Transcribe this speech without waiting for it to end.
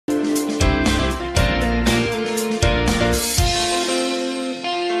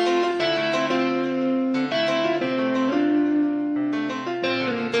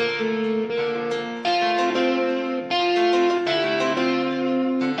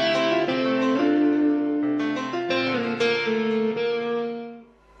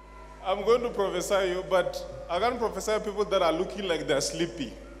going to prophesy you, but I can't prophesy people that are looking like they're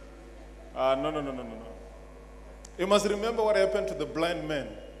sleepy. No. You must remember what happened to the blind man.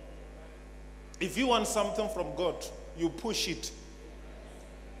 If you want something from God, you push it.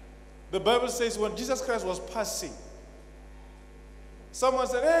 The Bible says when Jesus Christ was passing, someone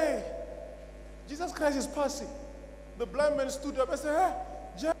said, hey, Jesus Christ is passing. The blind man stood up and said, hey,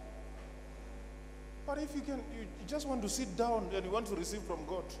 Jesus. But if you just want to sit down and you want to receive from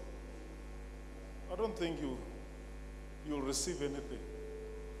God, I don't think you'll receive anything.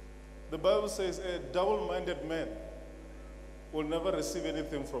 The Bible says a double-minded man will never receive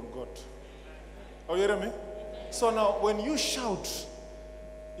anything from God. Are you hearing me? So now, when you shout,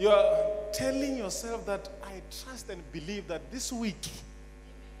 you are telling yourself that I trust and believe that this week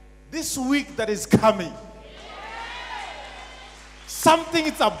that is coming, something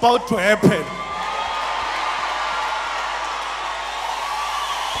is about to happen.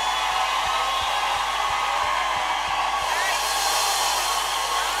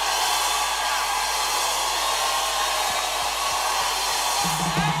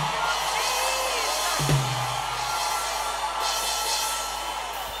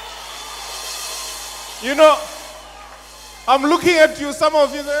 You know, I'm looking at you, some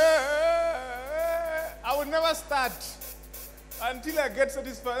of you say, I will never start until I get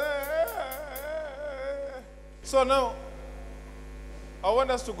satisfied. So now, I want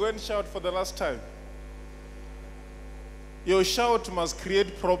us to go and shout for the last time. Your shout must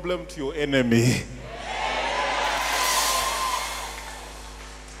create problem to your enemy.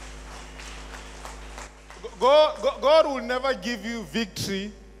 God will never give you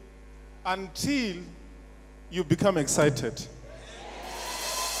victory until you become excited.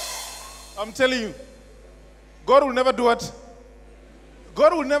 I'm telling you, God will never do what?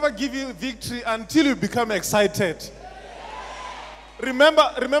 God will never give you victory until you become excited. Remember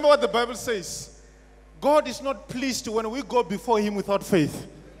what the Bible says. God is not pleased when we go before Him without faith.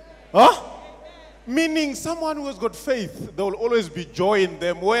 Huh? Meaning someone who has got faith, there will always be joy in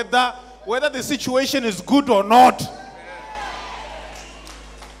them, whether the situation is good or not.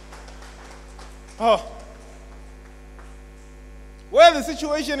 Oh. Where the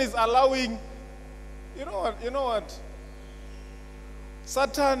situation is allowing, you know what?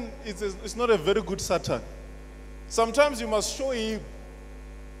 Satan is not a very good Satan. Sometimes you must show him,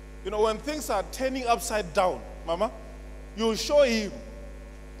 when things are turning upside down, Mama, you show him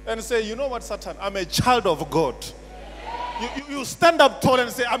and say, you know what, Satan, I'm a child of God. You stand up tall and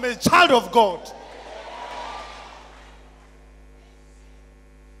say, I'm a child of God.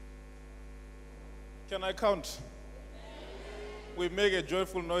 Can I count? We make a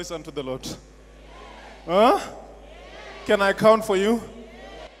joyful noise unto the Lord. Huh? Can I count for you?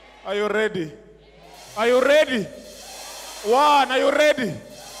 Are you ready? Are you ready? 1, are you ready?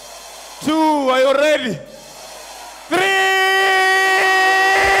 2, are you ready? 3!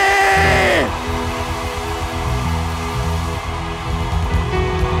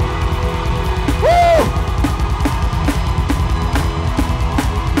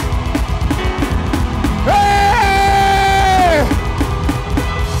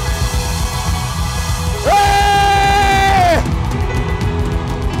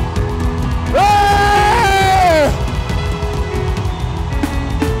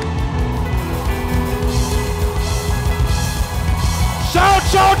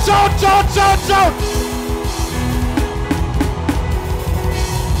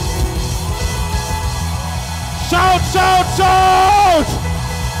 Shout! Shout!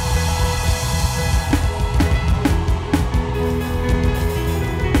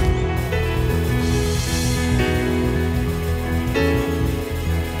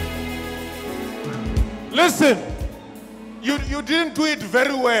 Listen, you didn't do it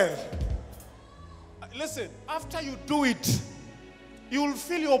very well. Listen, after you do it, you will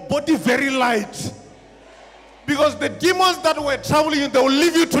feel your body very light. Because the demons that were troubling you, they will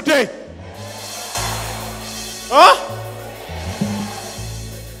leave you today. Huh?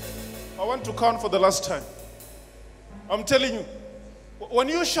 I want to count for the last time. I'm telling you, when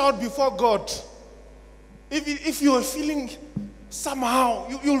you shout before God, if you are feeling somehow,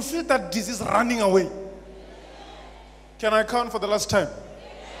 you'll feel that disease running away. Can I count for the last time?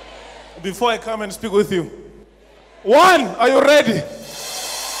 Before I come and speak with you. 1, are you ready?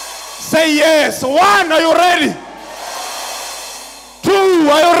 Say yes. 1, are you ready? 2,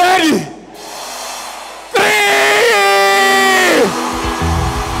 are you ready? 3!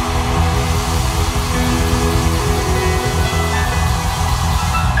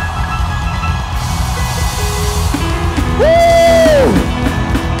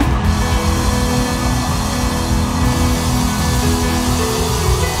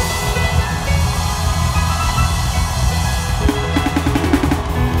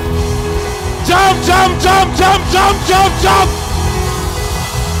 jump, jump, jump, jump.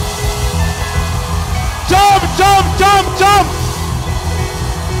 Jump, jump, jump, jump.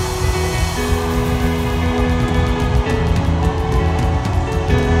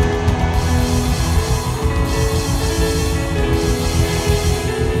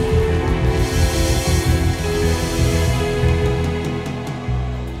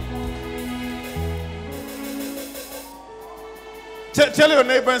 Tell your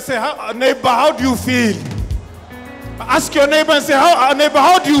neighbor and say, neighbor, how do you feel? Ask your neighbor and say, neighbor,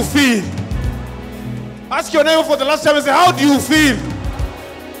 how do you feel? Ask your neighbor for the last time and say, how do you feel?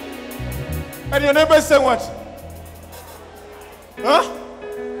 And your neighbor is saying what? Huh?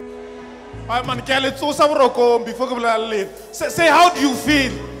 Before leave. Say, how do you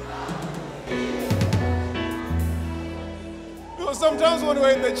feel? You know, sometimes when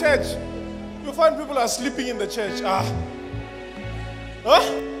we're in the church, you find people are sleeping in the church. Huh?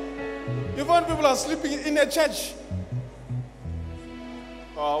 You find people are sleeping in a church.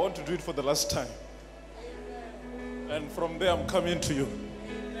 I want to do it for the last time. And from there, I'm coming to you.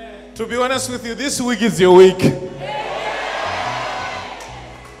 To be honest with you, this week is your week.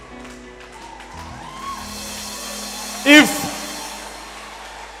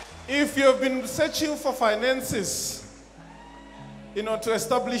 If you have been searching for finances, to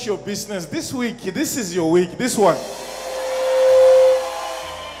establish your business, this week, this is your week, this one.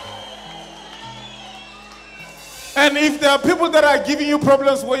 And if there are people that are giving you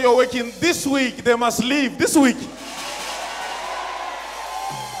problems where you're working, this week, they must leave, this week.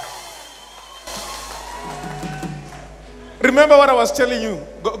 Remember what I was telling you.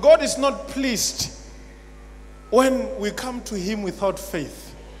 God is not pleased when we come to Him without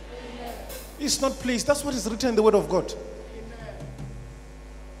faith. He's not pleased. That's what is written in the Word of God.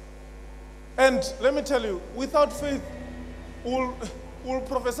 And let me tell you, without faith, we'll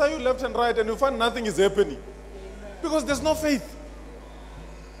prophesy you left and right and you find nothing is happening. Because there's no faith.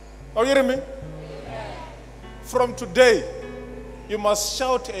 Are you hearing me? From today, you must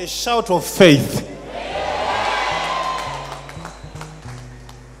shout a shout of faith.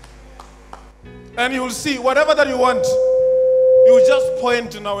 And you will see whatever that you want, you just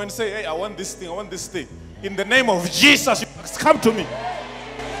point now and say, hey, I want this thing, I want this thing. In the name of Jesus, you must come to me.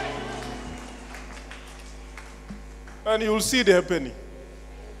 And you will see it happening.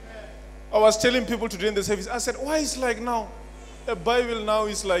 I was telling people today in the service, I said, why is like now, a Bible now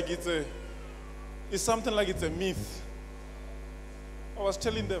is like it's something like it's a myth. I was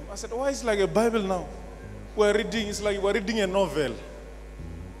telling them, I said, why is like a Bible now? It's like we're reading a novel.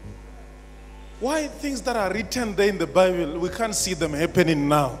 Why things that are written there in the Bible, we can't see them happening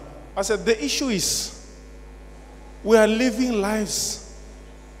now? I said, the issue is, we are living lives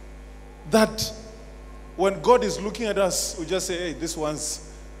that when God is looking at us, we just say, hey,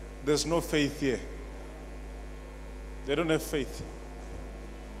 there's no faith here. They don't have faith.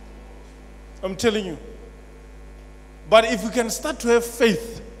 I'm telling you. But if you can start to have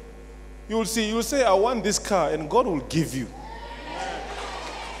faith, you'll see, you'll say, I want this car, and God will give you.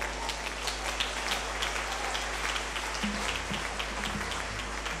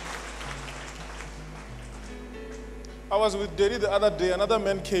 I was with Daddy the other day. Another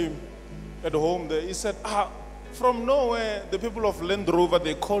man came at home there. He said, from nowhere, the people of Land Rover,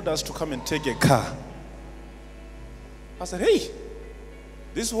 they called us to come and take a car. I said, hey,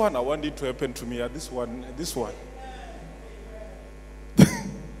 this one, I want it to happen to me. This one.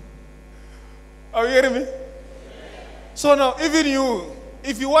 Are you hearing me? So now, even you,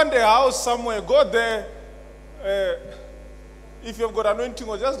 if you want a house somewhere, go there. If you've got anointing,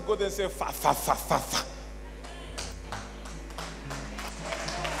 or just go there and say, fa, fa, fa, fa, fa.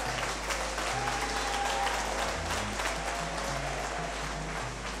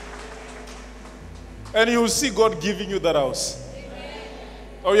 And you will see God giving you that house. Amen.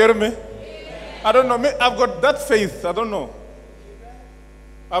 Oh, you hear me? Amen. I don't know. I've got that faith. I don't know.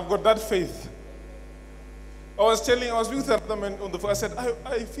 I've got that faith. I was with another man on the phone. I said,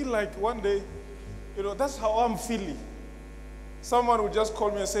 I feel like one day, that's how I'm feeling. Someone would just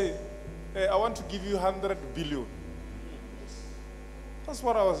call me and say, hey, I want to give you 100 billion. That's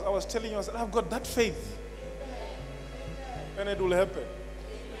what I was telling you. I said, I've got that faith. And it will happen.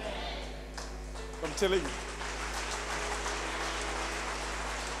 I'm telling you.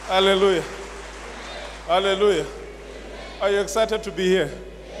 Hallelujah. Hallelujah. Are you excited to be here?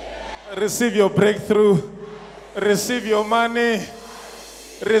 Receive your breakthrough. Receive your money.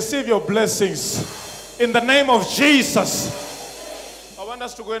 Receive your blessings. In the name of Jesus. I want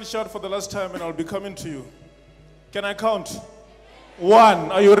us to go and shout for the last time, and I'll be coming to you. Can I count?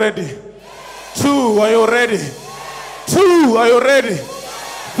 1, are you ready? 2, are you ready? 2, are you ready?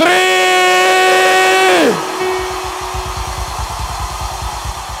 3!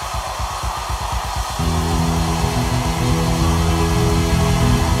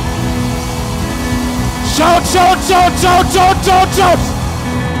 Shout, shout, shout, shout, shout, shout, shout.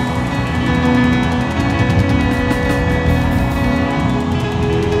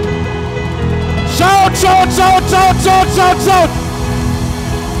 Shout, shout, shout, shout, shout, shout, shout.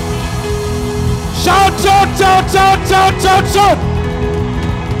 Shout, shout, shout, shout, shout, shout, shout.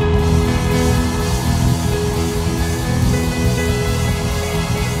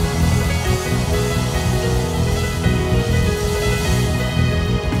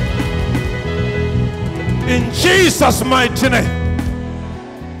 In Jesus' mighty name.